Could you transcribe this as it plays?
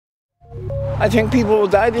I think people will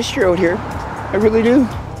die this year out here. I really do.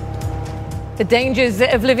 The dangers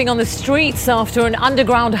of living on the streets after an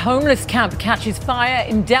underground homeless camp catches fire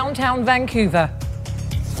in downtown Vancouver.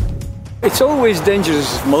 It's always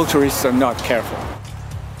dangerous if motorists are not careful.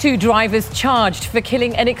 2 drivers charged for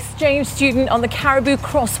killing an exchange student on the Caribou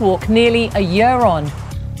Crosswalk nearly a year on.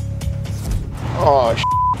 Oh,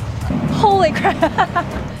 Holy crap!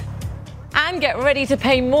 And get ready to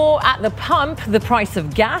pay more at the pump. The price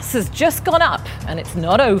of gas has just gone up, and it's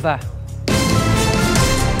not over.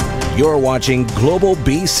 You're watching Global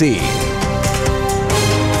BC.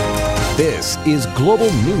 This is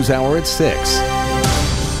Global News Hour at 6.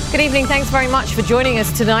 Good evening. Thanks very much for joining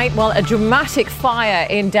us tonight. Well, a dramatic fire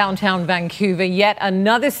in downtown Vancouver, yet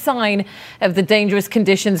another sign of the dangerous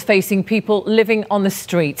conditions facing people living on the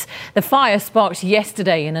streets. The fire sparked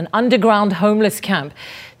yesterday in an underground homeless camp.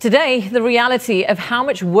 Today, the reality of how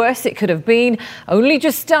much worse it could have been only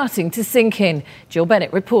just starting to sink in. Jill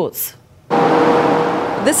Bennett reports.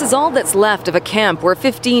 This is all that's left of a camp where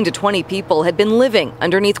 15 to 20 people had been living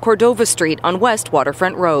underneath Cordova Street on West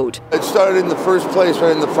Waterfront Road. It started in the first place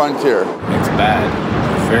right in the frontier. It's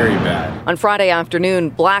bad, very bad. On Friday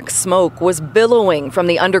afternoon, black smoke was billowing from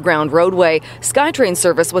the underground roadway. SkyTrain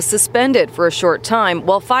service was suspended for a short time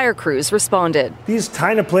while fire crews responded. These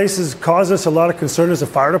kind of places cause us a lot of concern as a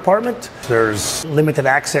fire department. There's limited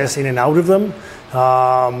access in and out of them.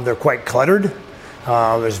 They're quite cluttered.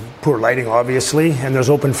 There's poor lighting, obviously, and there's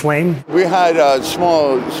open flame. We had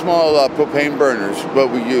small propane burners,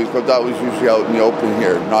 what we used, but that was usually out in the open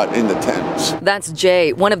here, not in the tents. That's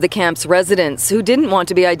Jay, one of the camp's residents who didn't want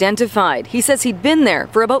to be identified. He says he'd been there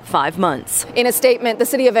for about 5 months. In a statement, the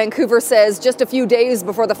City of Vancouver says just a few days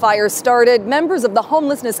before the fire started, members of the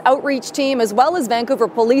homelessness outreach team, as well as Vancouver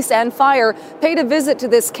Police and Fire, paid a visit to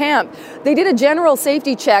this camp. They did a general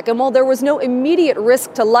safety check, and while there was no immediate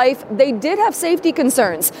risk to life, they did have safety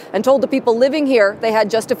concerns and told the people living here they had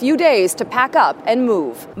just a few days to pack up and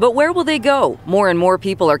move. But where will they go? More and more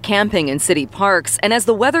people are camping in city parks, and as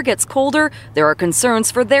the weather gets colder, there are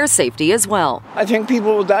concerns for their safety as well. I think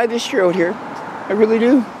people will die this year out here. I really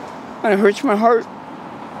do. And it hurts my heart.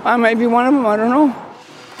 I might be one of them, I don't know.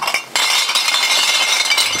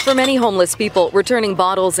 For many homeless people, returning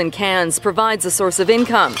bottles and cans provides a source of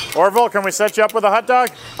income. Orville, can we set you up with a hot dog?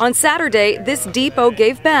 On Saturday, this depot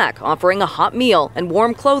gave back, offering a hot meal and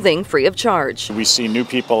warm clothing free of charge. We see new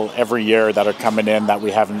people every year that are coming in that we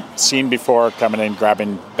haven't seen before, coming in,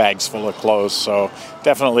 grabbing bags full of clothes. So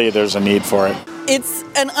definitely there's a need for it. It's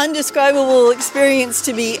an indescribable experience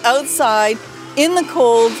to be outside, in the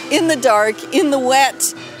cold, in the dark, in the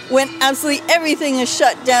wet, when absolutely everything is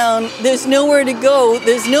shut down. There's nowhere to go.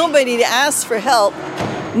 There's nobody to ask for help.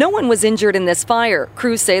 No one was injured in this fire.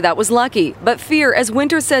 Crews say that was lucky, but fear as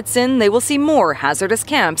winter sets in, they will see more hazardous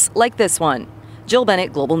camps like this one. Jill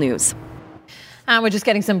Bennett, Global News. And we're just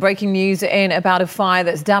getting some breaking news in about a fire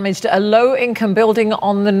that's damaged a low-income building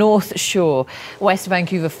on the North Shore. West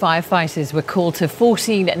Vancouver firefighters were called to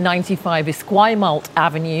 1495 Esquimalt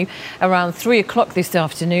Avenue around 3 o'clock this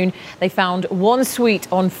afternoon. They found one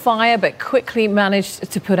suite on fire but quickly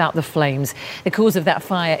managed to put out the flames. The cause of that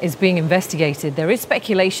fire is being investigated. There is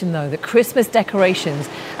speculation, though, that Christmas decorations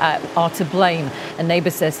are to blame. A neighbour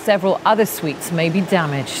says several other suites may be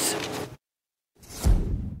damaged.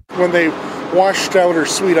 When they washed out her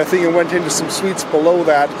suite, I think it went into some suites below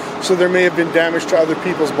that, so there may have been damage to other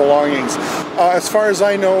people's belongings. As far as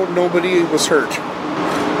I know, nobody was hurt.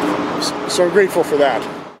 So I'm grateful for that.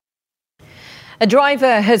 A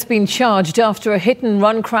driver has been charged after a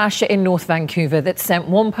hit-and-run crash in North Vancouver that sent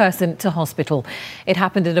one person to hospital. It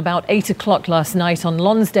happened at about 8 o'clock last night on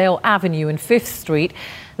Lonsdale Avenue and 5th Street.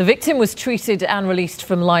 The victim was treated and released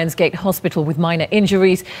from Lionsgate Hospital with minor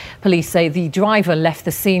injuries. Police say the driver left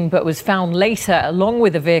the scene but was found later along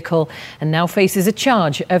with the vehicle and now faces a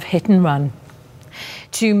charge of hit-and-run.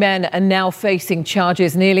 2 men are now facing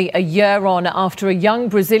charges nearly a year on after a young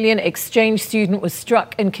Brazilian exchange student was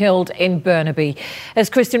struck and killed in Burnaby. As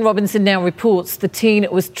Kristen Robinson now reports, the teen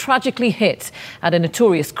was tragically hit at a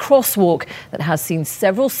notorious crosswalk that has seen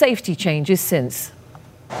several safety changes since.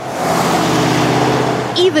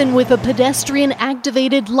 Even with a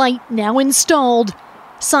pedestrian-activated light now installed,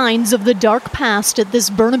 signs of the dark past at this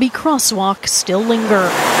Burnaby crosswalk still linger.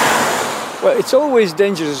 Well, it's always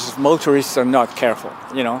dangerous if motorists are not careful.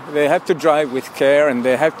 You know, they have to drive with care and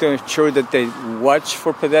they have to ensure that they watch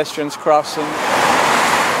for pedestrians crossing.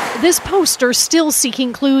 This poster still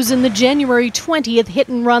seeking clues in the January 20th hit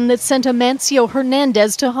and run that sent Amancio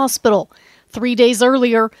Hernandez to hospital. 3 days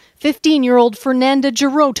earlier, 15-year-old Fernanda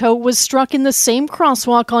Giroto was struck in the same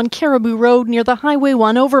crosswalk on Caribou Road near the Highway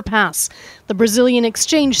 1 overpass. The Brazilian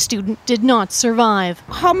exchange student did not survive.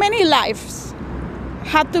 How many lives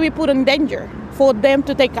had to be put in danger for them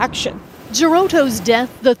to take action? Giroto's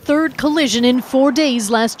death, the third collision in 4 days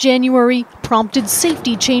last January, prompted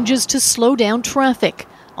safety changes to slow down traffic.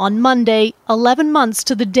 On Monday, 11 months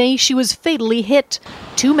to the day she was fatally hit,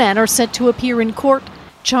 2 men are set to appear in court,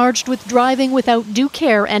 charged with driving without due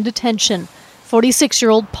care and attention.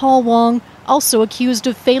 46-year-old Paul Wong, also accused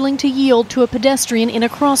of failing to yield to a pedestrian in a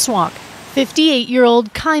crosswalk.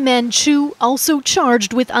 58-year-old Kai-Man Chu, also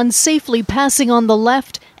charged with unsafely passing on the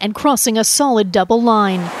left and crossing a solid double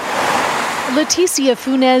line. Leticia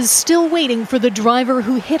Funes still waiting for the driver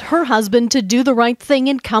who hit her husband to do the right thing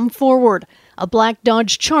and come forward. A black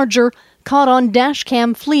Dodge Charger caught on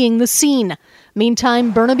dashcam fleeing the scene.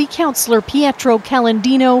 Meantime, Burnaby councillor Pietro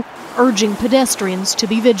Calandino urging pedestrians to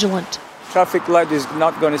be vigilant. Traffic light is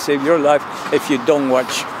not going to save your life if you don't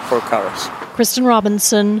watch for cars. Kristen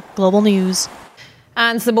Robinson, Global News.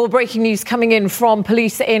 And some more breaking news coming in from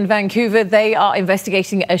police in Vancouver. They are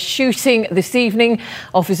investigating a shooting this evening.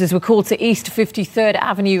 Officers were called to East 53rd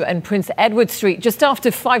Avenue and Prince Edward Street just after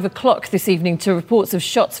 5 o'clock this evening to reports of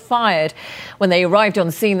shots fired. When they arrived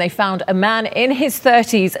on scene, they found a man in his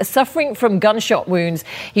 30s suffering from gunshot wounds.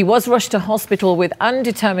 He was rushed to hospital with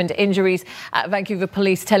undetermined injuries. Vancouver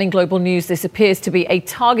police telling Global News this appears to be a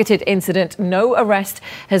targeted incident. No arrest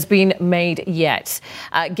has been made yet.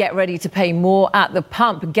 Get ready to pay more at the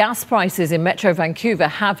pump. Gas prices in Metro Vancouver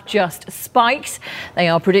have just spiked. They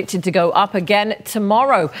are predicted to go up again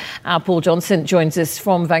tomorrow. Paul Johnson joins us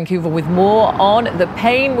from Vancouver with more on the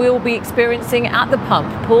pain we'll be experiencing at the pump.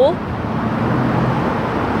 Paul?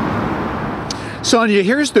 Sonia,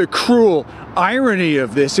 here's the cruel irony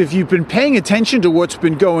of this. If you've been paying attention to what's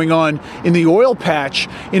been going on in the oil patch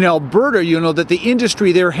in Alberta, you know that the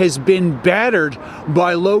industry there has been battered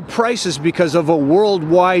by low prices because of a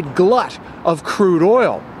worldwide glut of crude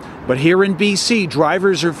oil. But here in BC,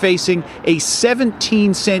 drivers are facing a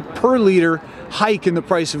 17-cent per litre hike in the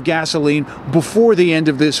price of gasoline before the end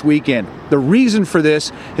of this weekend. The reason for this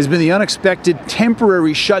has been the unexpected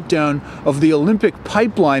temporary shutdown of the Olympic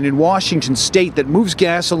pipeline in Washington state that moves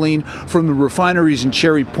gasoline from the refineries in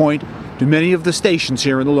Cherry Point to many of the stations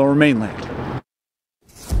here in the Lower Mainland.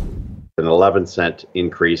 An 11-cent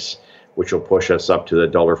increase, which will push us up to the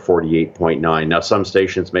 $1.48.9. Now, some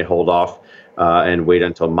stations may hold off and wait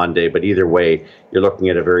until Monday. But either way, you're looking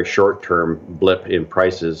at a very short-term blip in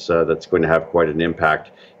prices that's going to have quite an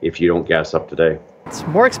impact if you don't gas up today. It's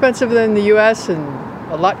more expensive than the U.S. and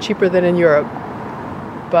a lot cheaper than in Europe.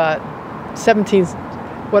 But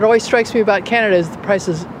what always strikes me about Canada is the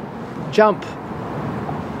prices jump,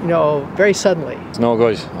 very suddenly. It's no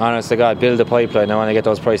good. Honest to God, build a pipeline. I want to get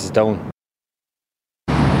those prices down.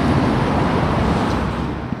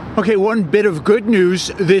 Okay, one bit of good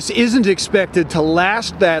news. This isn't expected to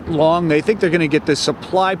last that long. They think they're going to get the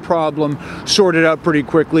supply problem sorted out pretty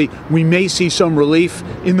quickly. We may see some relief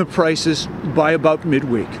in the prices by about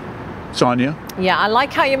midweek. Sonia? Yeah, I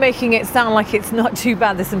like how you're making it sound like it's not too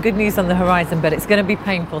bad. There's some good news on the horizon, but it's going to be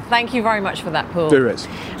painful. Thank you very much for that, Paul. There is.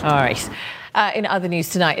 All right. In other news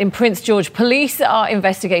tonight, in Prince George, police are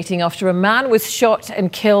investigating after a man was shot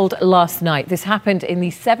and killed last night. This happened in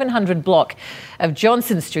the 700 block of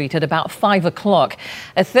Johnson Street at about 5 o'clock.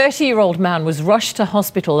 A 30-year-old man was rushed to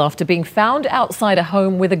hospital after being found outside a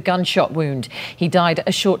home with a gunshot wound. He died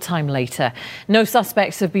a short time later. No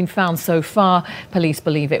suspects have been found so far. Police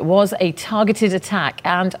believe it was a targeted attack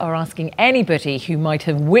and are asking anybody who might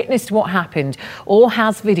have witnessed what happened or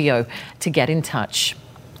has video to get in touch.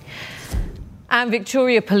 And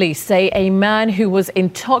Victoria police say a man who was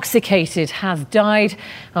intoxicated has died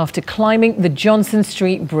after climbing the Johnson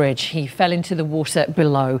Street Bridge. He fell into the water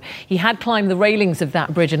below. He had climbed the railings of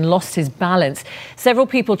that bridge and lost his balance. Several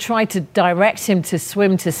people tried to direct him to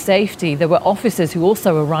swim to safety. There were officers who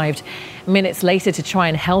also arrived minutes later to try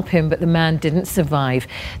and help him, but the man didn't survive.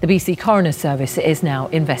 The BC Coroner Service is now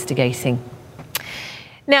investigating.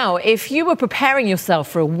 Now, if you were preparing yourself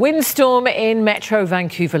for a windstorm in Metro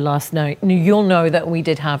Vancouver last night, you'll know that we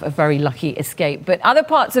did have a very lucky escape. But other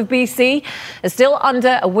parts of BC are still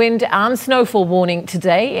under a wind and snowfall warning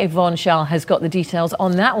today. Yvonne Schall has got the details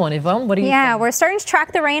on that one. Yvonne, what do you think? Yeah, we're starting to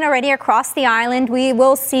track the rain already across the island. We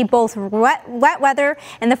will see both wet weather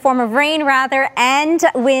in the form of rain, and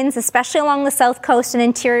winds, especially along the south coast and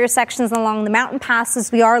interior sections along the mountain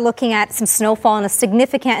passes. We are looking at some snowfall in a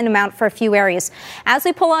significant amount for a few areas. As we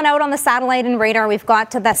we pull on out on the satellite and radar, we've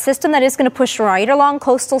got that system that is going to push right along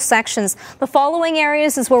coastal sections. The following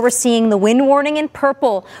areas is where we're seeing the wind warning in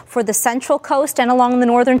purple for the central coast and along the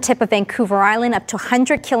northern tip of Vancouver Island, up to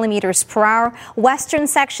 100 kilometers per hour. Western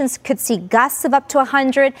sections could see gusts of up to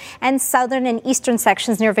 100, and southern and eastern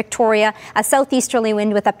sections near Victoria, a southeasterly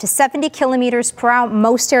wind with up to 70 kilometers per hour.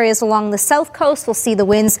 Most areas along the south coast will see the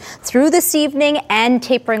winds through this evening and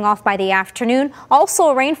tapering off by the afternoon. Also,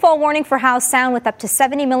 a rainfall warning for Howe Sound with up to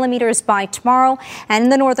 70 millimeters by tomorrow. And in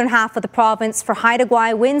the northern half of the province for Haida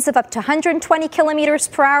Gwaii, winds of up to 120 kilometers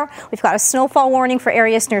per hour. We've got a snowfall warning for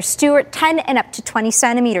areas near Stewart, 10 and up to 20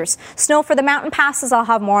 centimeters. Snow for the mountain passes. I'll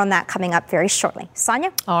have more on that coming up very shortly.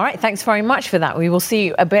 Sonia? All right, thanks very much for that. We will see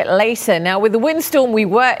you a bit later. Now, with the windstorm we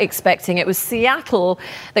were expecting, it was Seattle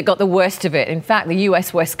that got the worst of it. In fact, the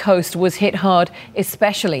U.S. West Coast was hit hard,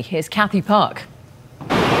 especially. Here's Kathy Park.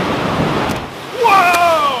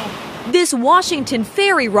 Whoa! This Washington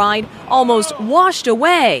ferry ride almost washed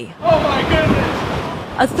away. Oh my goodness!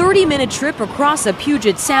 A 30-minute trip across the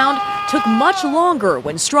Puget Sound took much longer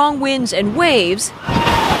when strong winds and waves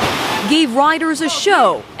gave riders a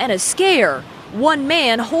show and a scare. One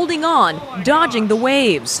man holding on, dodging the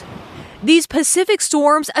waves. These Pacific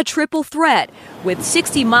storms a triple threat with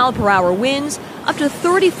 60-mile-per-hour winds, up to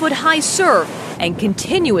 30-foot-high surf, and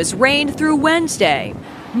continuous rain through Wednesday.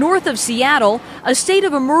 North of Seattle, a state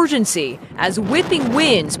of emergency as whipping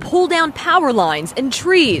winds pull down power lines and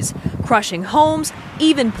trees, crushing homes,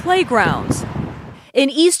 even playgrounds. In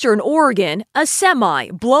eastern Oregon, a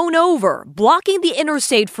semi blown over, blocking the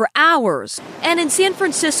interstate for hours. And in San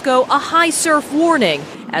Francisco, a high surf warning,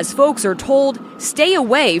 as folks are told, stay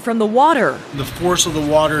away from the water. The force of the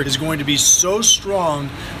water is going to be so strong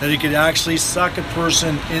that it could actually suck a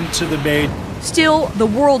person into the bay. Still, the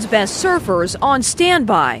world's best surfers on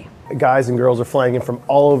standby. Guys and girls are flying in from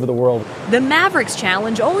all over the world. The Mavericks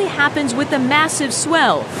Challenge only happens with a massive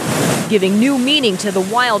swell, giving new meaning to the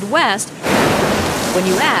Wild West when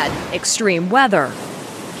you add extreme weather.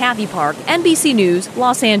 Kathy Park, NBC News,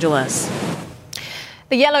 Los Angeles.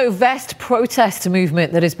 The Yellow Vest protest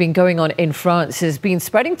movement that has been going on in France has been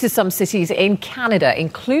spreading to some cities in Canada,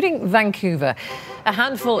 including Vancouver. A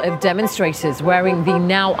handful of demonstrators wearing the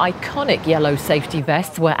now iconic yellow safety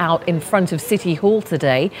vests were out in front of City Hall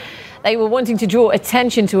today. They were wanting to draw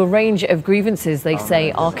attention to a range of grievances they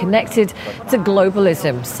say are connected to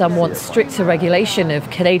globalism. Some want stricter regulation of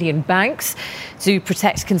Canadian banks to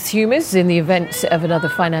protect consumers in the event of another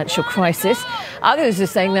financial crisis. Others are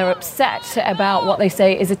saying they're upset about what they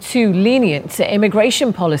say is a too lenient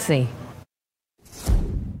immigration policy.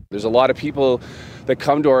 There's a lot of people that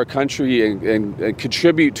come to our country and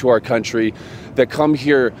contribute to our country that come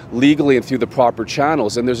here legally and through the proper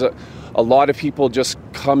channels. And there's a lot of people just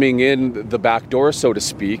coming in the back door, so to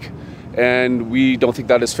speak, and we don't think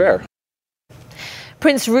that is fair.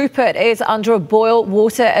 Prince Rupert is under a boil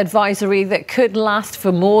water advisory that could last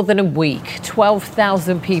for more than a week.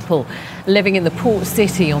 12,000 people living in the port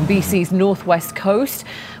city on BC's northwest coast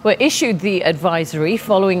were issued the advisory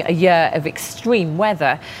following a year of extreme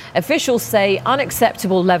weather. Officials say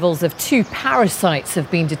unacceptable levels of 2 parasites have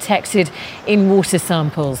been detected in water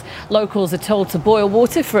samples. Locals are told to boil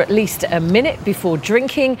water for at least a minute before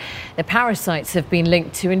drinking. The parasites have been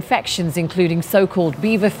linked to infections, including so-called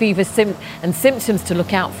beaver fever, and symptoms to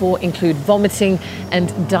look out for include vomiting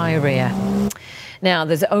and diarrhea. Now,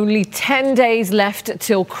 there's only 10 days left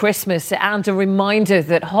till Christmas, and a reminder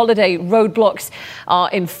that holiday roadblocks are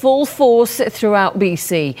in full force throughout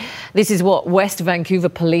BC. This is what West Vancouver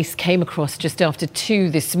Police came across just after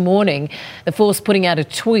 2 this morning. The force putting out a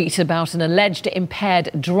tweet about an alleged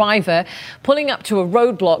impaired driver pulling up to a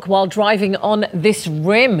roadblock while driving on this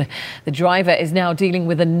rim. The driver is now dealing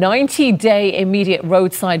with a 90-day immediate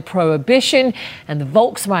roadside prohibition, and the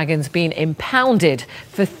Volkswagen's been impounded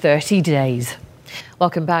for 30 days.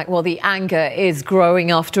 Welcome back. Well, the anger is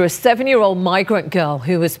growing after a 7-year-old migrant girl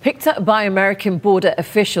who was picked up by American border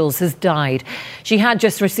officials has died. She had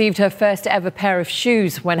just received her first ever pair of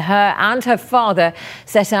shoes when her and her father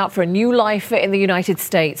set out for a new life in the United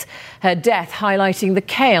States. Her death highlighting the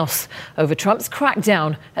chaos over Trump's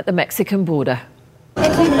crackdown at the Mexican border.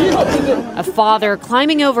 A father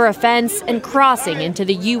climbing over a fence and crossing into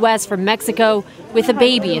the U.S. from Mexico with a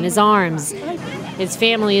baby in his arms. His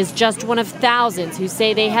family is just one of thousands who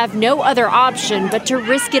say they have no other option but to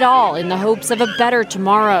risk it all in the hopes of a better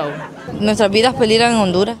tomorrow.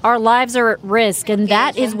 Our lives are at risk, and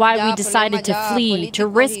that is why we decided to flee, to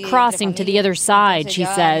risk crossing to the other side, she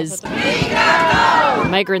says. The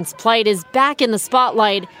migrants' plight is back in the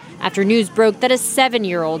spotlight after news broke that a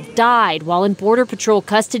 7-year-old died while in Border Patrol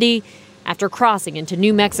custody after crossing into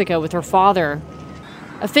New Mexico with her father.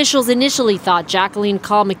 Officials initially thought Jacqueline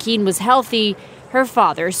Call McKean was healthy. Her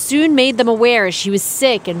father soon made them aware she was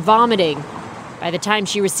sick and vomiting. By the time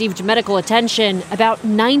she received medical attention, about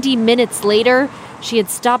 90 minutes later, she had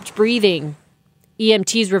stopped breathing.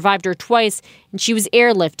 EMTs revived her twice, and she was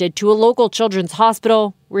airlifted to a local children's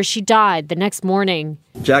hospital where she died the next morning.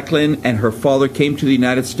 Jacqueline and her father came to the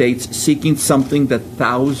United States seeking something that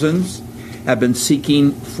thousands have been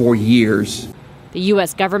seeking for years. The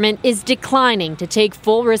U.S. government is declining to take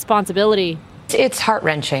full responsibility. It's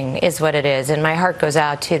heart-wrenching is what it is, and my heart goes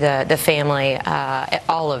out to the family,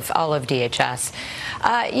 all of DHS.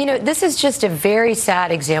 This is just a very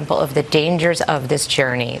sad example of the dangers of this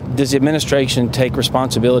journey. Does the administration take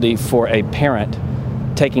responsibility for a parent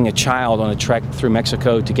taking a child on a trek through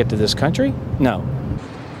Mexico to get to this country? No.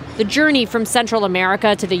 The journey from Central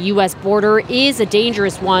America to the U.S. border is a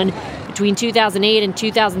dangerous one. Between 2008 and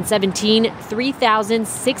 2017,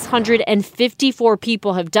 3,654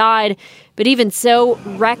 people have died. But even so,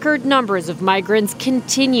 record numbers of migrants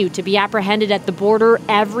continue to be apprehended at the border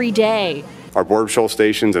every day. Our Border Patrol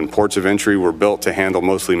stations and ports of entry were built to handle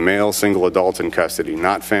mostly male single adults in custody,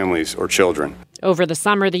 not families or children. Over the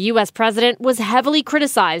summer, the U.S. president was heavily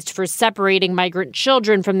criticized for separating migrant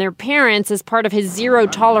children from their parents as part of his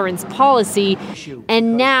zero-tolerance policy.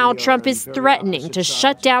 And now Trump is threatening to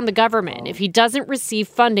shut down the government if he doesn't receive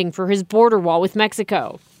funding for his border wall with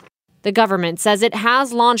Mexico. The government says it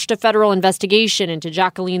has launched a federal investigation into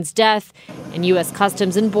Jacqueline's death, and U.S.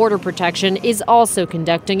 Customs and Border Protection is also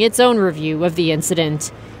conducting its own review of the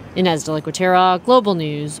incident. Inez de la Cuetara, Global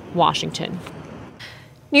News, Washington.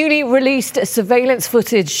 Newly released surveillance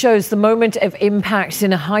footage shows the moment of impact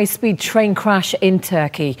in a high-speed train crash in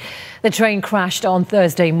Turkey. The train crashed on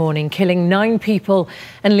Thursday morning, killing 9 people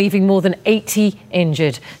and leaving more than 80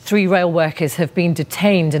 injured. 3 rail workers have been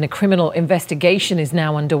detained and a criminal investigation is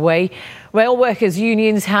now underway. Rail workers'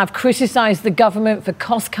 unions have criticised the government for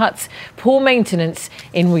cost cuts, poor maintenance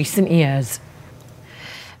in recent years.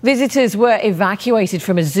 Visitors were evacuated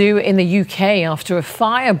from a zoo in the UK after a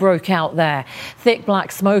fire broke out there. Thick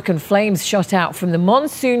black smoke and flames shot out from the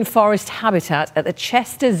monsoon forest habitat at the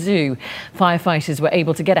Chester Zoo. Firefighters were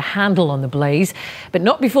able to get a handle on the blaze, but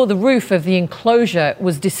not before the roof of the enclosure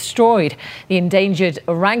was destroyed. The endangered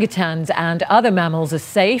orangutans and other mammals are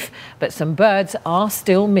safe, but some birds are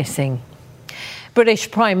still missing.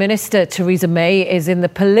 British Prime Minister Theresa May is in the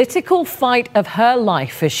political fight of her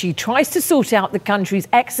life as she tries to sort out the country's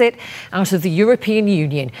exit out of the European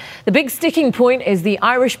Union. The big sticking point is the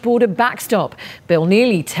Irish border backstop. Bill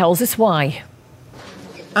Neely tells us why.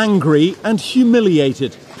 Angry and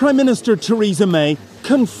humiliated, Prime Minister Theresa May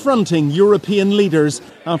confronting European leaders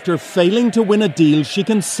after failing to win a deal she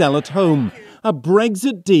can sell at home. A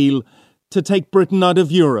Brexit deal to take Britain out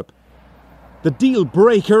of Europe. The deal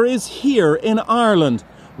breaker is here in Ireland,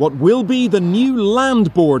 what will be the new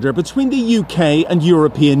land border between the UK and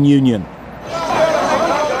European Union.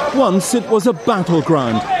 Once it was a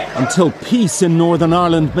battleground, until peace in Northern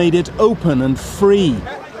Ireland made it open and free.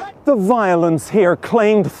 The violence here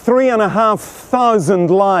claimed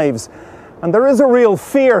 3,500 lives, and there is a real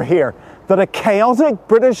fear here that a chaotic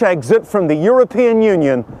British exit from the European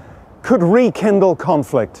Union could rekindle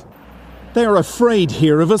conflict. They're afraid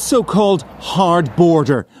here of a so-called hard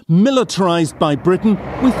border, militarised by Britain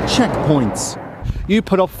with checkpoints. You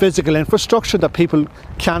put up physical infrastructure that people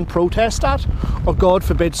can protest at, or God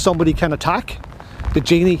forbid somebody can attack, the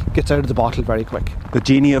genie gets out of the bottle very quick. The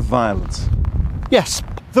genie of violence. Yes,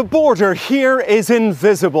 the border here is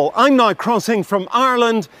invisible. I'm now crossing from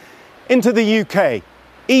Ireland into the UK.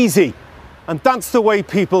 Easy. And that's the way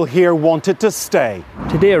people here want it to stay.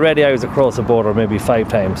 Today already I was across the border maybe 5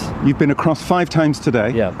 times. You've been across 5 times today?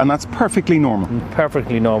 Yeah. And that's perfectly normal?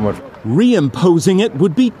 Perfectly normal. Reimposing it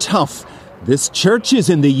would be tough. This church is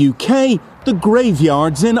in the UK, the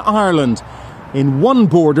graveyard's in Ireland. In one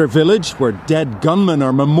border village where dead gunmen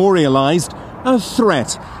are memorialised, a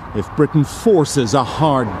threat if Britain forces a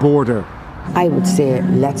hard border. I would say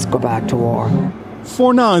let's go back to war.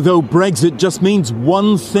 For now, though, Brexit just means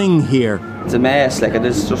one thing here. It's a mess, it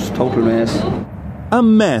is just total mess. A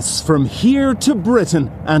mess from here to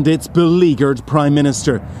Britain and its beleaguered Prime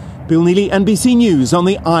Minister. Bill Neely, NBC News on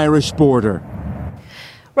the Irish border.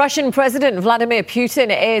 Russian President Vladimir Putin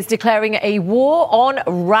is declaring a war on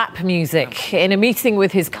rap music. In a meeting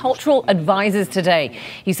with his cultural advisors today,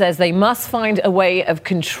 he says they must find a way of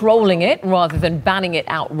controlling it rather than banning it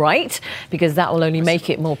outright, because that will only make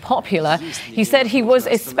it more popular. He said he was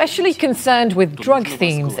especially concerned with drug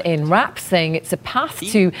themes in rap, saying it's a path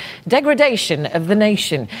to degradation of the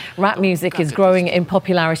nation. Rap music is growing in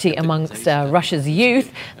popularity amongst Russia's youth.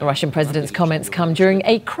 The Russian president's comments come during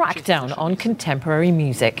a crackdown on contemporary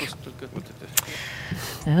music.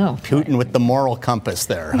 Oh. Putin with the moral compass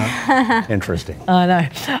there, huh? Interesting. I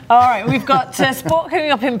know. All right, we've got sport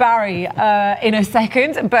coming up in Barrie in a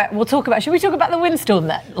second, but should we talk about the windstorm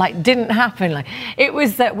that didn't happen? It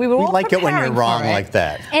was that we were all like it when you're wrong like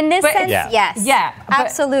that. In this sense, yes. Yeah,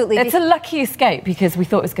 absolutely. It's a lucky escape because we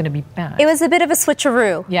thought it was going to be bad. It was a bit of a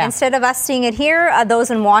switcheroo. Yeah. Instead of us seeing it here,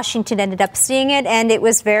 those in Washington ended up seeing it, and it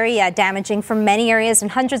was very damaging for many areas,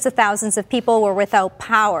 and hundreds of thousands of people were without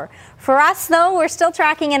power. For us, though, we're still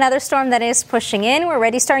tracking another storm that is pushing in. We're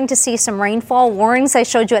already starting to see some rainfall warnings I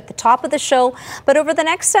showed you at the top of the show. But over the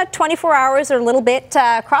next 24 hours or a little bit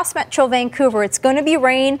across Metro Vancouver, it's going to be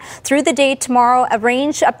rain through the day tomorrow, a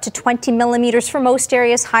range up to 20 millimeters for most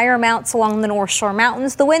areas, higher amounts along the North Shore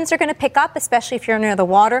Mountains. The winds are going to pick up, especially if you're near the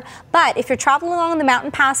water. But if you're traveling along the mountain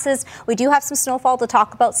passes, we do have some snowfall to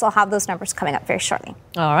talk about, so I'll have those numbers coming up very shortly.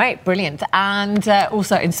 All right, brilliant. And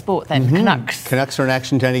also in sport then, Canucks. Canucks are in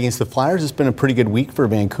action tonight against the Flyers. It's been a pretty good week for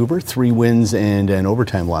Vancouver. 3 wins and an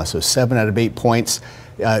overtime loss, so 7 out of 8 points.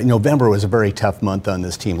 November was a very tough month on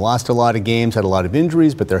this team. Lost a lot of games, had a lot of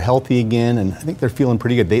injuries, but they're healthy again, and I think they're feeling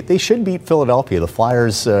pretty good. They should beat Philadelphia. The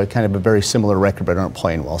Flyers kind of a very similar record, but aren't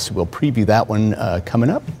playing well, so we'll preview that one coming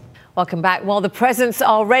up. Welcome back. Well, the presents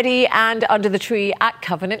are ready and under the tree at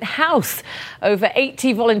Covenant House. Over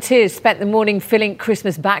 80 volunteers spent the morning filling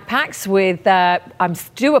Christmas backpacks with, I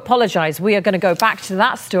do apologise, we are going to go back to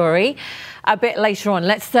that story a bit later on.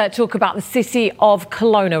 Let's talk about the city of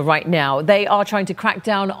Kelowna right now. They are trying to crack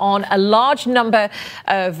down on a large number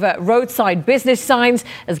of roadside business signs.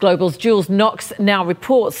 As Global's Jules Knox now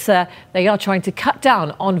reports, they are trying to cut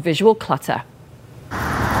down on visual clutter.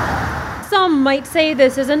 Some might say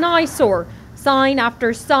this is an eyesore, sign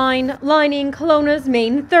after sign lining Kelowna's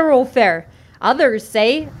main thoroughfare. Others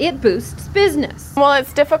say it boosts business. Well,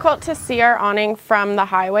 it's difficult to see our awning from the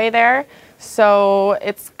highway there, so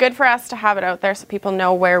it's good for us to have it out there so people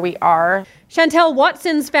know where we are. Chantel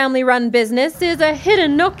Watson's family-run business is a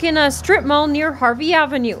hidden nook in a strip mall near Harvey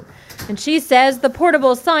Avenue, and she says the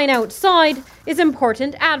portable sign outside is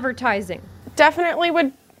important advertising. Definitely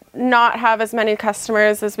would not have as many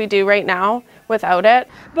customers as we do right now without it.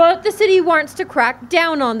 But the city wants to crack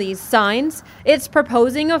down on these signs. It's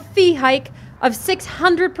proposing a fee hike of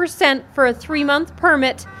 600% for a 3-month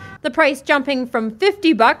permit, the price jumping from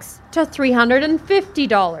 $50 to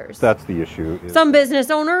 $350. That's the issue. Some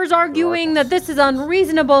business owners arguing that this is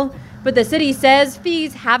unreasonable, but the city says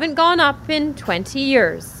fees haven't gone up in 20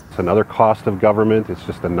 years. It's another cost of government. It's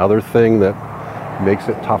just another thing that makes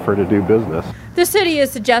it tougher to do business. The city is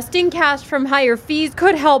suggesting cash from higher fees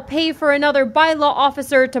could help pay for another bylaw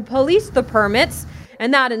officer to police the permits,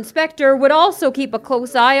 and that inspector would also keep a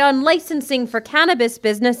close eye on licensing for cannabis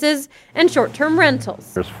businesses and short-term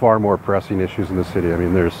rentals. There's far more pressing issues in the city. I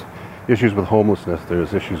mean, there's issues with homelessness,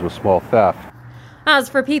 there's issues with small theft. As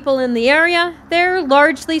for people in the area, they're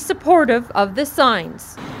largely supportive of the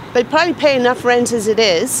signs. They probably pay enough rent as it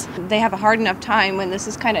is. They have a hard enough time when this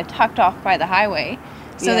is kind of tucked off by the highway.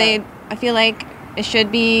 So I feel like it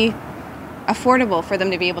should be affordable for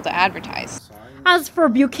them to be able to advertise. As for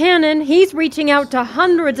Buchanan, he's reaching out to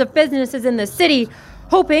hundreds of businesses in the city,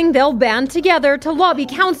 hoping they'll band together to lobby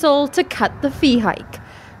council to cut the fee hike.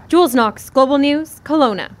 Jules Knox, Global News,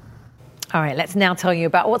 Kelowna. All right, let's now tell you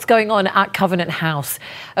about what's going on at Covenant House.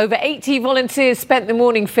 Over 80 volunteers spent the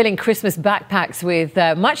morning filling Christmas backpacks with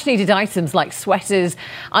much-needed items like sweaters,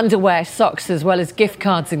 underwear, socks, as well as gift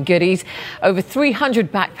cards and goodies. Over 300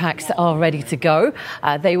 backpacks are ready to go.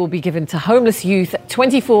 They will be given to homeless youth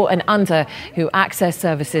 24 and under who access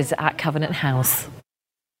services at Covenant House.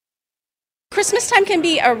 Christmas time can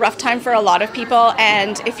be a rough time for a lot of people,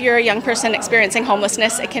 and if you're a young person experiencing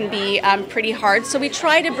homelessness, it can be pretty hard. So we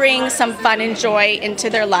try to bring some fun and joy into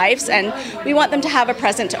their lives, and we want them to have a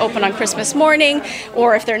present to open on Christmas morning,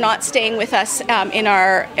 or if they're not staying with us in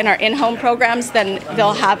our in-home programs, then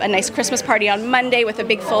they'll have a nice Christmas party on Monday with a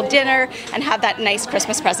big full dinner and have that nice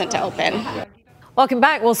Christmas present to open. Welcome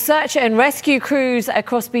back. Well, search and rescue crews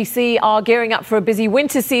across BC are gearing up for a busy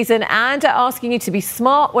winter season and are asking you to be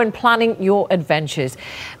smart when planning your adventures.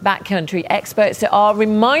 Backcountry experts are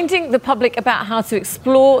reminding the public about how to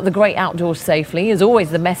explore the great outdoors safely. As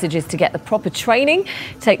always, the message is to get the proper training,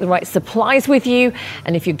 take the right supplies with you,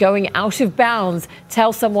 and if you're going out of bounds,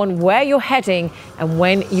 tell someone where you're heading and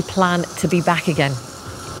when you plan to be back again.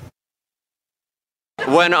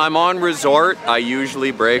 When I'm on resort, I usually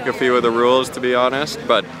break a few of the rules, to be honest,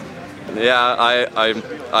 but yeah,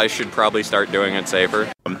 I should probably start doing it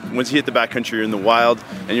safer. Once you hit the backcountry, you're in the wild,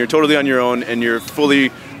 and you're totally on your own, and you're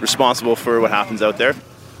fully responsible for what happens out there.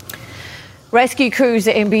 Rescue crews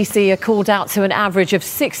in BC are called out to an average of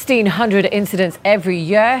 1,600 incidents every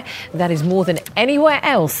year. That is more than anywhere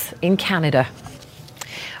else in Canada.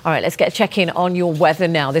 All right, let's get a check-in on your weather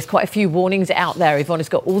now. There's quite a few warnings out there. Yvonne has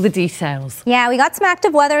got all the details. Yeah, we got some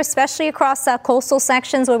active weather, especially across coastal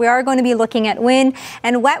sections where we are going to be looking at wind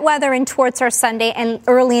and wet weather in towards our Sunday and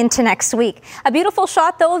early into next week. A beautiful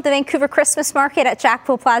shot, though, of the Vancouver Christmas market at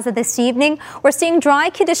Jackville Plaza this evening. We're seeing dry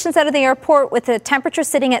conditions out of the airport with the temperature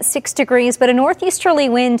sitting at 6 degrees, but a northeasterly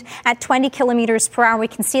wind at 20 kilometers per hour. We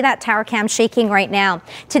can see that tower cam shaking right now.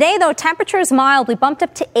 Today, though, temperature is mild. We bumped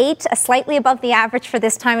up to 8, slightly above the average for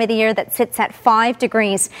this time of the year that sits at 5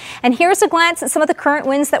 degrees. And here's a glance at some of the current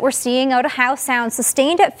winds that we're seeing out of Howe Sound,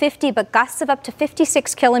 sustained at 50, but gusts of up to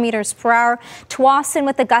 56 kilometers per hour. Tsawwassen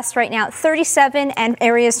with a gust right now at 37, and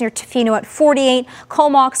areas near Tofino at 48.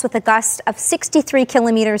 Comox with a gust of 63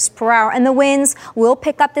 kilometers per hour. And the winds will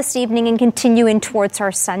pick up this evening and continue in towards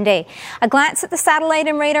our Sunday. A glance at the satellite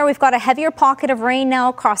and radar. We've got a heavier pocket of rain now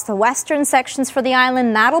across the western sections for the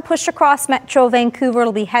island. That'll push across Metro Vancouver.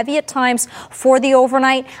 It'll be heavy at times for the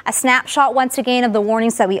overnight. A snapshot once again of the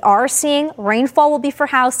warnings that we are seeing. Rainfall will be for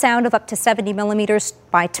Howe Sound of up to 70 millimeters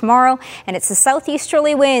by tomorrow, and it's a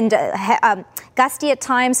southeasterly wind, gusty at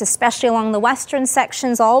times, especially along the western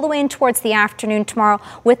sections, all the way in towards the afternoon tomorrow,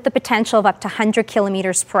 with the potential of up to 100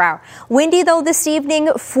 kilometers per hour. Windy though this evening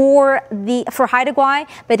for Haida Gwaii,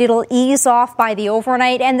 but it'll ease off by the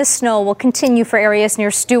overnight, and the snow will continue for areas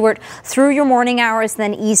near Stewart through your morning hours,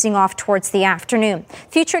 then easing off towards the afternoon.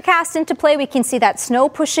 Futurecast into play, we can see that snow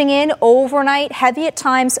pushing in overnight, heavy at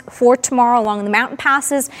times for tomorrow along the mountain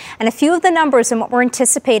passes, and a few of the numbers and what we're anticipating.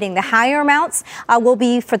 The higher amounts will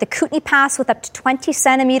be for the Kootenay Pass with up to 20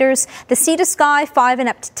 centimeters, the Sea to Sky 5 and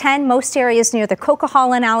up to 10. Most areas near the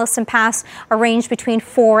Coquihalla and Allison Pass are ranged between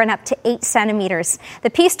 4 and up to 8 centimeters. The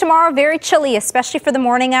Peace tomorrow, very chilly, especially for the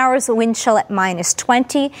morning hours, the wind chill at minus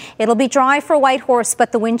 20. It'll be dry for Whitehorse,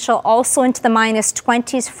 but the wind chill also into the minus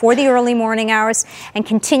 20s for the early morning hours, and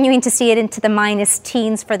continuing to see it into the minus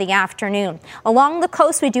teens for the afternoon. Along the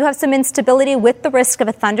coast, we do have some instability with the risk of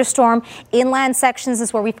a thunderstorm. Inland sections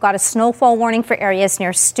is where we've got a snowfall warning for areas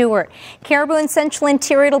near Stewart. Caribou and central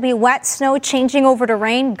interior, it'll be wet snow changing over to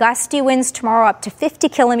rain. Gusty winds tomorrow up to 50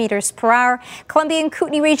 kilometers per hour. Columbia and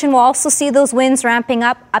Kootenay region will also see those winds ramping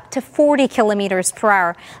up to 40 kilometers per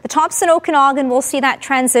hour. The Thompson Okanagan will see that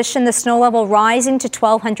transition, the snow level rising to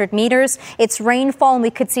 1,200 meters. It's rainfall, and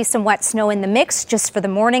we could see some wet snow in the mix just for the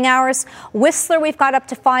morning hours. Whistler, we've got up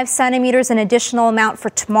to 5 centimeters, an additional amount for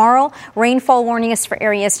tomorrow. Rainfall warning is for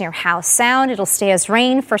areas near Howe Sound. It'll stay as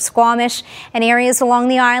rain for Squamish and areas along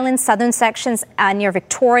the island, southern sections near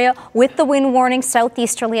Victoria, with the wind warning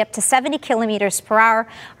southeasterly up to 70 kilometers per hour.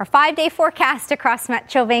 Our 5-day forecast across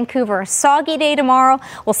Metro Vancouver. A soggy day tomorrow.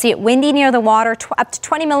 We'll see it windy near the water, up to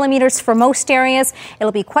 20 millimeters for most areas.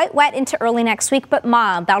 It'll be quite wet into early next week, but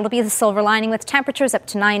mild. That'll be the silver lining with temperatures up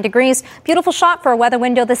to 9 degrees. Beautiful shot for a weather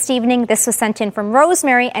window this evening. This was sent in from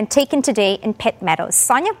Rosemary and taken today in Pitt Meadows.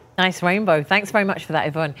 Sonia? Nice rainbow. Thanks very much for that,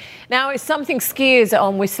 Yvonne. Now, it's something skiers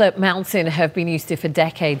on Whistler Mountain have been used to for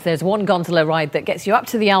decades. There's one gondola ride that gets you up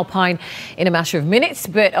to the Alpine in a matter of minutes,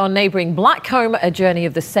 but on neighbouring Blackcomb, a journey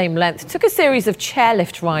of the same length took a series of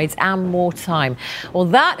chairlift rides and more time. Well,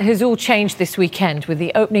 that has all changed this weekend with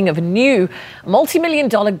the opening of a new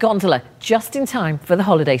multi-million-dollar gondola just in time for the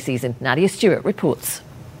holiday season. Nadia Stewart reports.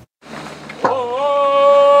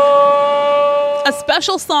 A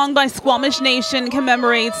special song by Squamish Nation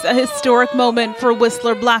commemorates a historic moment for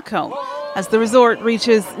Whistler Blackcomb as the resort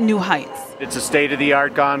reaches new heights. It's a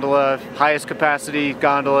state-of-the-art gondola, highest capacity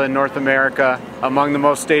gondola in North America, among the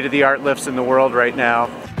most state-of-the-art lifts in the world right now.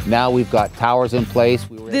 Now we've got towers in place.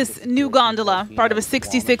 This new gondola, part of a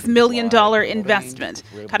 $66 million investment,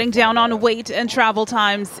 cutting down on wait and travel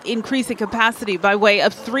times, increasing capacity by way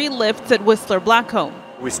of 3 lifts at Whistler Blackcomb.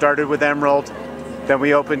 We started with Emerald, then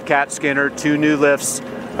we opened Cat Skinner, 2 new lifts,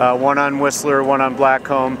 one on Whistler, one on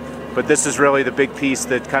Blackcomb. But this is really the big piece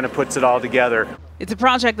that kind of puts it all together. It's a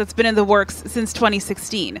project that's been in the works since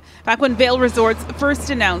 2016, back when Vail Resorts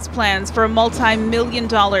first announced plans for a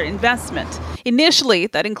multi-million-dollar investment. Initially,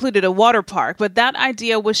 that included a water park, but that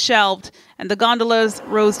idea was shelved, and the gondolas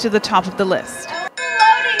rose to the top of the list.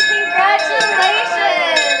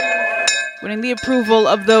 Congratulations! Winning the approval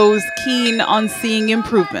of those keen on seeing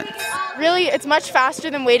improvements. Really, it's much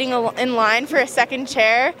faster than waiting in line for a second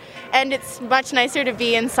chair, and it's much nicer to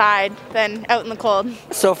be inside than out in the cold.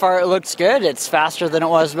 So far it looks good. It's faster than it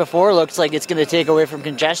was before. It looks like it's going to take away from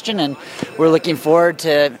congestion, and we're looking forward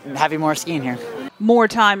to having more skiing here. More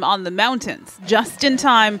time on the mountains, just in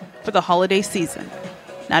time for the holiday season.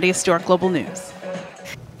 Nadia Stewart, Global News.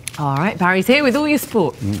 All right, Barry's here with all your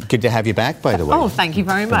sport. Good to have you back, by the way. Oh, thank you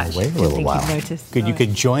very much. Been away a little while. Good you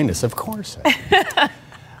could join us, of course.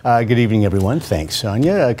 Good evening, everyone. Thanks,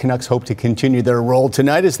 Sonia. Canucks hope to continue their role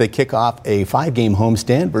tonight as they kick off a 5-game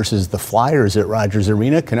homestand versus the Flyers at Rogers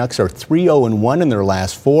Arena. Canucks are 3-0-1 in their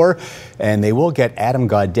last 4, and they will get Adam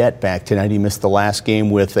Gaudette back tonight. He missed the last game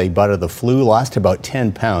with a bout of the flu, lost about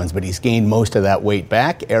 10 pounds, but he's gained most of that weight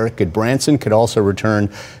back. Eric Goodbranson could also return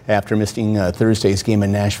after missing Thursday's game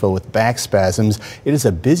in Nashville with back spasms. It is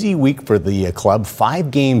a busy week for the club, 5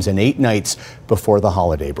 games and 8 nights before the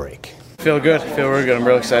holiday break. Feel good. Feel really good. I'm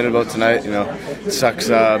real excited about tonight. It sucks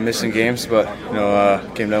missing games, but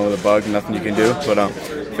came down with a bug. Nothing you can do. But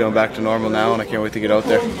feeling back to normal now, and I can't wait to get out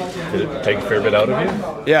there. Did it take a fair bit out of you?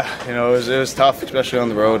 Yeah, it was tough, especially on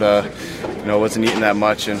the road. Wasn't eating that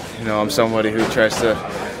much, and I'm somebody who tries to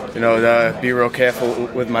be real careful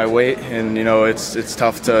with my weight, and it's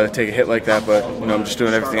tough to take a hit like that. But I'm just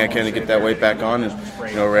doing everything I can to get that weight back on, and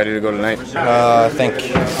ready to go tonight. I think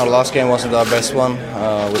our last game wasn't our best one.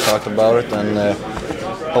 We talked about it, and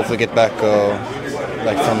hopefully get back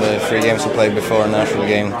from the 3 games we played before a national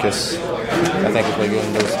game, because I think we played good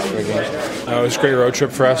in those 3 games. It was a great road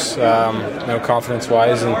trip for us,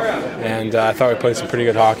 confidence-wise, and I thought we played some pretty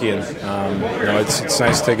good hockey. And it's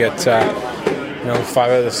nice to get 5 out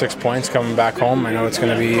of the 6 points coming back home. I know it's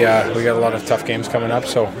going to be. We got a lot of tough games coming up,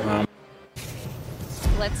 so.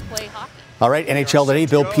 Let's play hockey. All right, NHL today,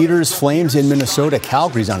 Bill Peters, Flames in Minnesota.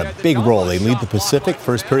 Calgary's on a big roll. They lead the Pacific.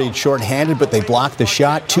 First period shorthanded, but they blocked the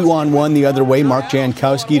shot. 2-on-1 the other way. Mark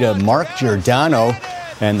Jankowski to Mark Giordano.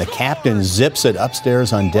 And the captain zips it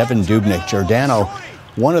upstairs on Devin Dubnyk. Giordano,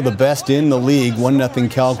 one of the best in the league. 1-0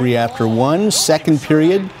 Calgary after 1. Second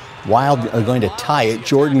period, Wild are going to tie it.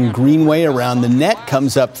 Jordan Greenway around the net,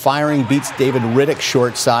 comes up firing, beats David Riddick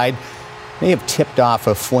short side. May have tipped off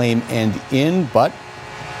a Flame end in, but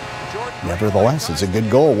nevertheless, it's a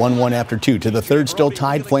good goal. 1-1 after 2. To the third, still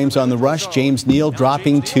tied. Flames on the rush. James Neal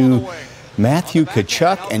dropping to Matthew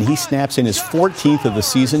Tkachuk, and he snaps in his 14th of the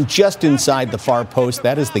season just inside the far post.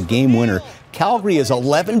 That is the game winner. Calgary is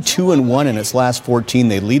 11-2-1 in its last 14.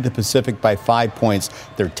 They lead the Pacific by 5 points.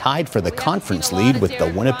 They're tied for the conference lead with the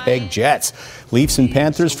Winnipeg Jets. Leafs and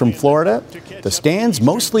Panthers from Florida. The stands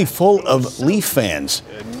mostly full of Leaf fans,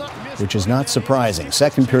 which is not surprising.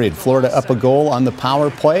 Second period, Florida up a goal on the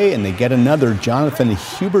power play, and they get another. Jonathan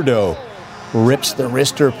Huberdeau rips the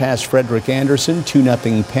wrister past Frederik Andersen.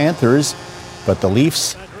 2-0 Panthers, but the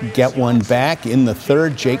Leafs get one back in the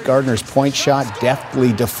third. Jake Gardner's point shot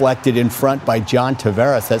deftly deflected in front by John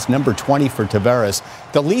Tavares. That's number 20 for Tavares.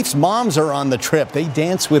 The Leafs' moms are on the trip. They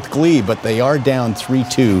dance with glee, but they are down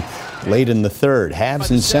 3-2 late in the third. Habs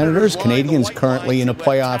and Senators, Canadians currently in a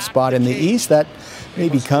playoff spot in the East. That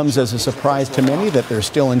maybe comes as a surprise to many that they're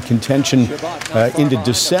still in contention into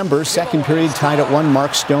December. Second period tied at 1.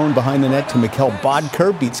 Mark Stone behind the net to Mikkel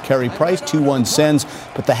Bodker, beats Carey Price. 2-1 Sens,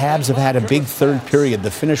 but the Habs have had a big third period. The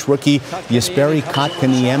Finnish rookie Jesperi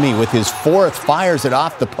Kotkaniemi with his 4th fires it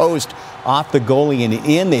off the post, off the goalie and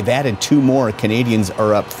in. They've added 2 more. Canadians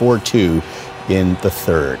are up 4-2 in the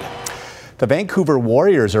third. The Vancouver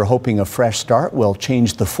Warriors are hoping a fresh start will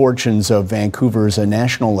change the fortunes of Vancouver's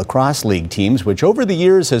National Lacrosse League teams, which over the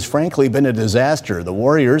years has frankly been a disaster. The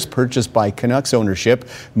Warriors, purchased by Canucks ownership,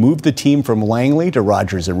 moved the team from Langley to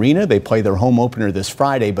Rogers Arena. They play their home opener this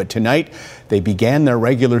Friday, but tonight they began their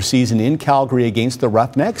regular season in Calgary against the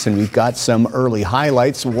Roughnecks, and we've got some early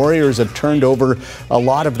highlights. The Warriors have turned over a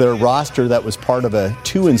lot of their roster that was part of a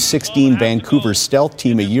 2-16 Vancouver stealth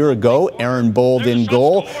team a year ago. Aaron Bold in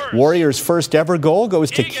goal. Warriors' first ever goal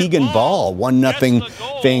goes to Keegan Ball.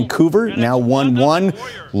 1-0 Vancouver, now 1-1.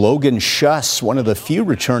 Logan Schuss, one of the few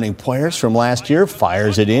returning players from last year,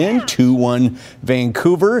 fires it in. 2-1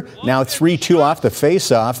 Vancouver, now 3-2 off the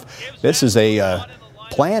face-off. This is a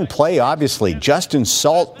planned play, obviously. Justin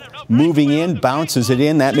Salt moving in, bounces it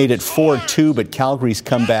in. That made it 4-2, but Calgary's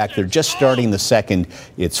come back. They're just starting the second.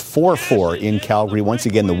 It's 4-4 in Calgary. Once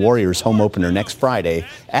again, the Warriors home opener next Friday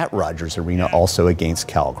at Rogers Arena, also against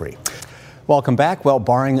Calgary. Welcome back. Well,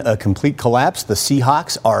 barring a complete collapse, the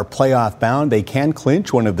Seahawks are playoff bound. They can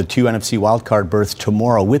clinch one of the two NFC wildcard berths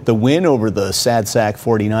tomorrow with the win over the sad sack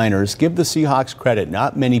 49ers. Give the Seahawks credit.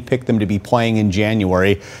 Not many picked them to be playing in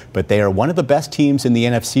January, but they are one of the best teams in the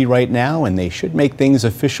NFC right now, and they should make things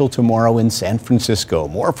official tomorrow in San Francisco.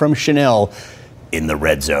 More from Chanel in the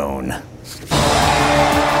Red Zone.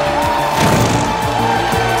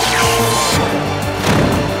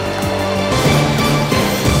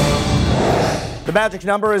 The magic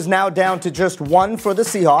number is now down to just 1 for the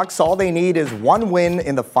Seahawks. All they need is 1 win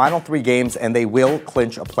in the final 3 games, and they will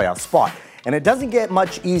clinch a playoff spot. And it doesn't get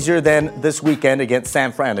much easier than this weekend against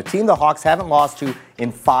San Fran, a team the Hawks haven't lost to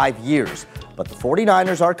in 5 years. But the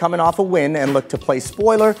 49ers are coming off a win and look to play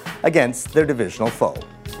spoiler against their divisional foe.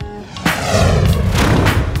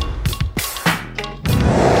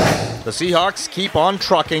 The Seahawks keep on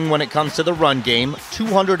trucking when it comes to the run game.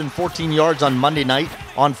 214 yards on Monday night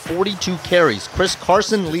on 42 carries. Chris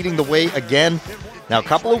Carson leading the way again. Now, a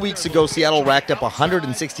couple of weeks ago, Seattle racked up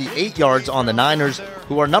 168 yards on the Niners,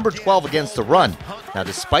 who are number 12 against the run. Now,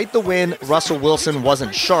 despite the win, Russell Wilson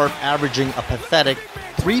wasn't sharp, averaging a pathetic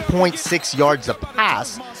 3.6 yards a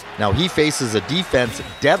pass. Now, he faces a defense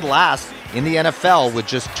dead last in the NFL with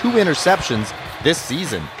just 2 interceptions this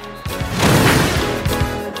season.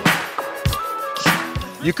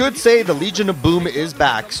 You could say the Legion of Boom is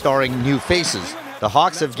back, starring new faces. The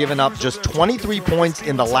Hawks have given up just 23 points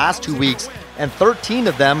in the last 2 weeks, and 13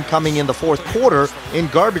 of them coming in the fourth quarter in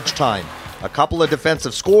garbage time. A couple of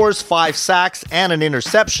defensive scores, 5 sacks, and an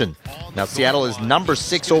interception. Now, Seattle is number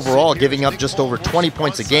 6 overall, giving up just over 20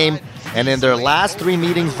 points a game, and in their last 3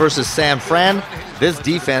 meetings versus San Fran, this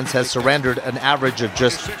defense has surrendered an average of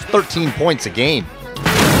just 13 points a game.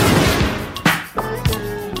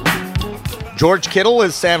 George Kittle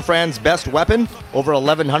is San Fran's best weapon, over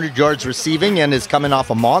 1,100 yards receiving, and is coming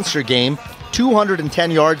off a monster game.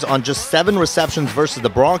 210 yards on just 7 receptions versus the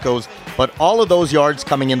Broncos, but all of those yards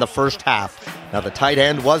coming in the first half. Now, the tight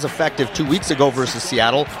end was effective 2 weeks ago versus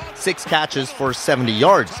Seattle, 6 catches for 70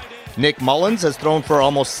 yards. Nick Mullins has thrown for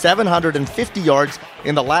almost 750 yards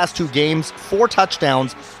in the last 2 games, 4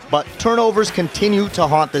 touchdowns, but turnovers continue to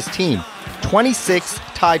haunt this team. 26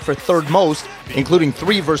 tied for third most, including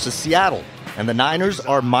 3 versus Seattle. And the Niners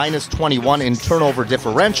are minus 21 in turnover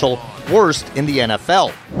differential, worst in the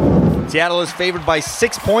NFL. Seattle is favored by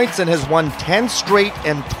 6 points and has won 10 straight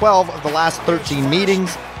and 12 of the last 13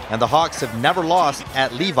 meetings, and the Hawks have never lost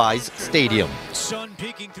at Levi's Stadium.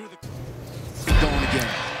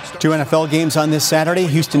 2 NFL games on this Saturday.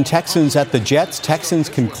 Houston Texans at the Jets. Texans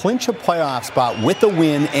can clinch a playoff spot with a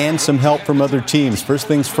win and some help from other teams. First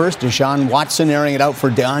things first, Deshaun Watson airing it out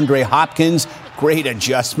for DeAndre Hopkins. Great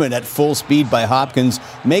adjustment at full speed by Hopkins.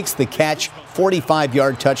 Makes the catch.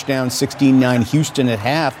 45-yard touchdown, 16-9 Houston at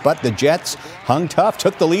half. But the Jets hung tough,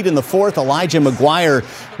 took the lead in the fourth. Elijah McGuire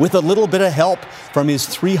with a little bit of help from his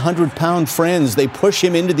 300-pound friends. They push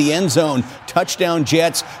him into the end zone. Touchdown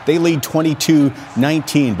Jets. They lead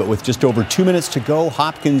 22-19. But with just over 2 minutes to go,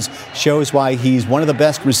 Hopkins shows why he's one of the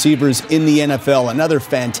best receivers in the NFL. Another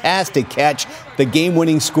fantastic catch. The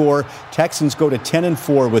game-winning score. Texans go to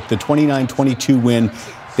 10-4 with the 29-22 win.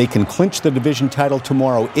 They can clinch the division title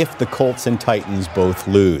tomorrow if the Colts and Titans both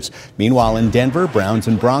lose. Meanwhile, in Denver, Browns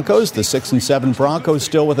and Broncos, the 6-7 Broncos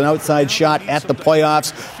still with an outside shot at the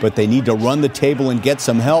playoffs, but they need to run the table and get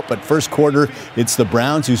some help. But first quarter, it's the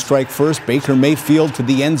Browns who strike first. Baker Mayfield to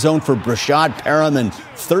the end zone for Brashad Perriman.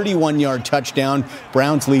 31-yard touchdown.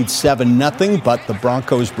 Browns lead 7-0, but the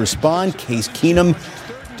Broncos respond. Case Keenum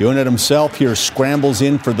doing it himself here, scrambles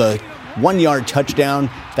in for the 1-yard touchdown.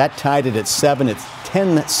 That tied it at 7. It's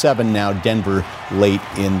 10-7 now, Denver late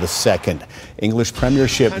in the second. English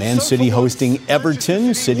Premiership, Man City hosting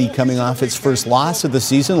Everton. City coming off its first loss of the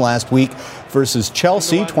season last week versus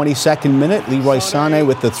Chelsea. 22nd minute, Leroy Sané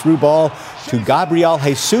with the through ball to Gabriel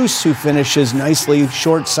Jesus, who finishes nicely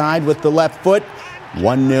short side with the left foot.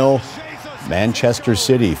 1-0 Manchester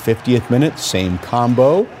City. 50th minute, same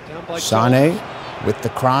combo. Sané with the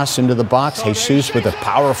cross into the box. Jesus with a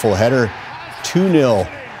powerful header. 2-0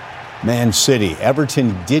 Man City.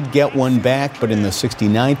 Everton did get one back, but in the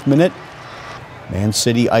 69th minute, Man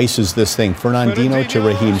City ices this thing. Fernandinho to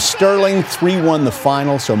Raheem Sterling. 3-1 the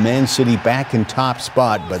final, so Man City back in top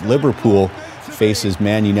spot. But Liverpool faces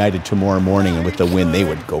Man United tomorrow morning, and with the win, they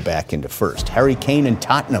would go back into first. Harry Kane and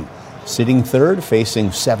Tottenham sitting third, facing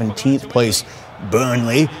 17th place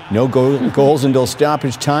Burnley. No goals until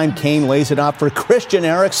stoppage time. Kane lays it off for Christian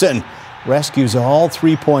Eriksen. Rescues all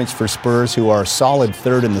 3 points for Spurs, who are solid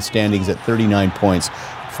third in the standings at 39 points,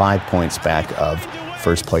 5 points back of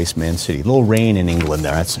first place Man City. A little rain in England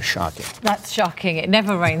there. That's shocking. That's shocking. It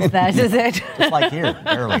never rains there, does it? Just like here,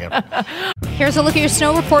 barely ever. Here's a look at your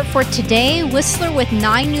snow report for today. Whistler with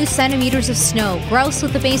 9 new centimeters of snow. Grouse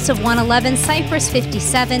with a base of 111. Cypress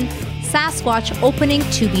 57. Sasquatch opening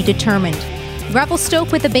to be determined.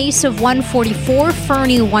 Revelstoke with a base of 144.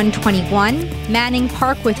 Fernie 121. Manning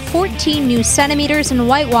Park with 14 new centimeters. And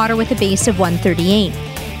Whitewater with a base of 138.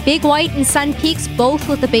 Big White and Sun Peaks both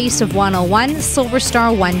with a base of 101. Silver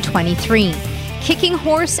Star 123. Kicking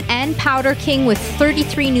Horse and Powder King with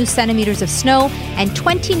 33 new centimeters of snow and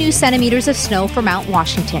 20 new centimeters of snow for Mount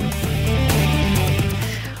Washington.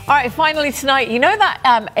 All right, finally tonight, you know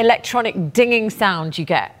that electronic dinging sound you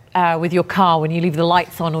get with your car when you leave the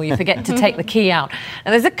lights on or you forget to take the key out?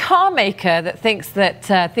 And there's a car maker that thinks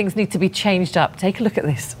that things need to be changed up. Take a look at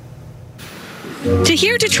this. To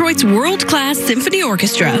hear Detroit's world-class symphony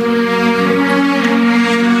orchestra,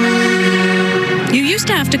 you used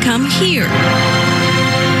to have to come here.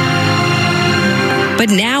 But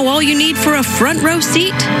now all you need for a front row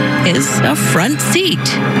seat is a front seat.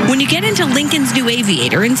 When you get into Lincoln's new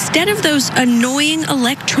Aviator, instead of those annoying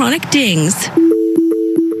electronic dings,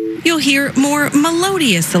 you'll hear more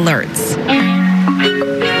melodious alerts.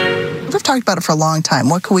 We've talked about it for a long time.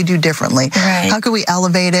 What could we do differently? Right. How could we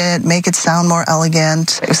elevate it, make it sound more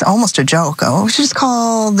elegant? It was almost a joke. Oh, we should just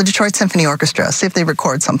call the Detroit Symphony Orchestra, see if they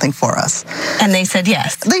record something for us. And they said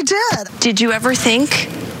yes. They did. Did you ever think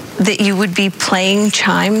that you would be playing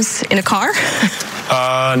chimes in a car?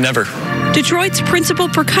 Never. Detroit's principal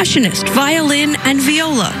percussionist, violin, and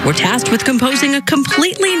viola were tasked with composing a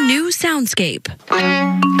completely new soundscape.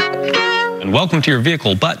 And welcome to your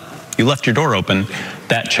vehicle, but you left your door open.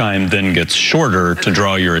 That chime then gets shorter to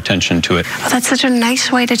draw your attention to it. Oh, that's such a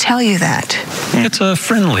nice way to tell you that. It's a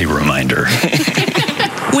friendly reminder.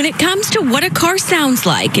 When it comes to what a car sounds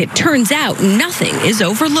like, it turns out nothing is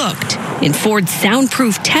overlooked. In Ford's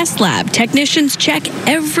soundproof test lab, technicians check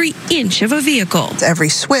every inch of a vehicle. Every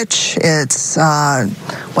switch, it's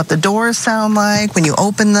what the doors sound like when you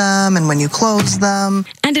open them and when you close them.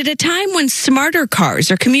 And at a time when smarter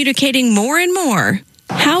cars are communicating more and more,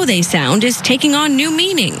 how they sound is taking on new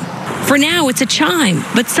meaning. For now, it's a chime,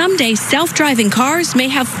 but someday self-driving cars may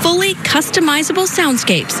have fully customizable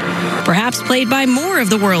soundscapes, perhaps played by more of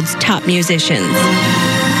the world's top musicians.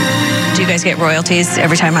 Do you guys get royalties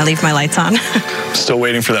every time I leave my lights on? Still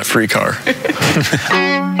waiting for that free car.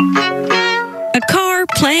 A car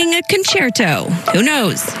playing a concerto. Who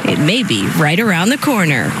knows? It may be right around the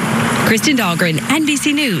corner. Kristen Dahlgren,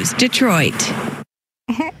 NBC News, Detroit.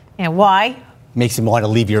 And why? Makes him want to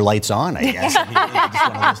leave your lights on, I guess. You just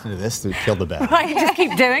want to listen to this to kill the battery. Right, just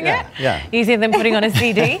keep doing it. Yeah. Easier than putting on a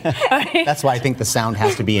CD. That's why I think the sound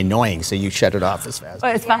has to be annoying, so you shut it off as fast.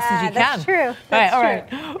 Well, as fast as you can. That's true. Right, all right.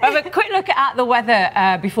 We'll have a quick look at the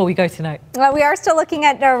weather before we go tonight. Well, we are still looking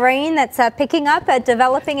at rain that's picking up,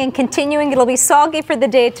 developing and continuing. It'll be soggy for the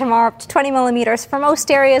day tomorrow, up to 20 millimeters for most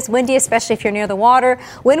areas. Windy, especially if you're near the water.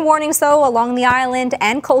 Wind warnings, though, along the island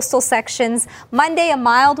and coastal sections. Monday, a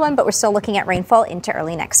mild one, but we're still looking at rainfall into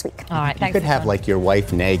early next week. All right, you could have like your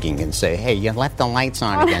wife nagging and say, hey, you left the lights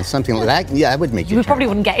on again, something like that. Yeah, that would make you You probably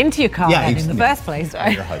wouldn't get into your car in the first place,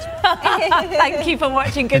 right? Your husband. Thank you for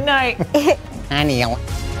watching. Good night. Honey,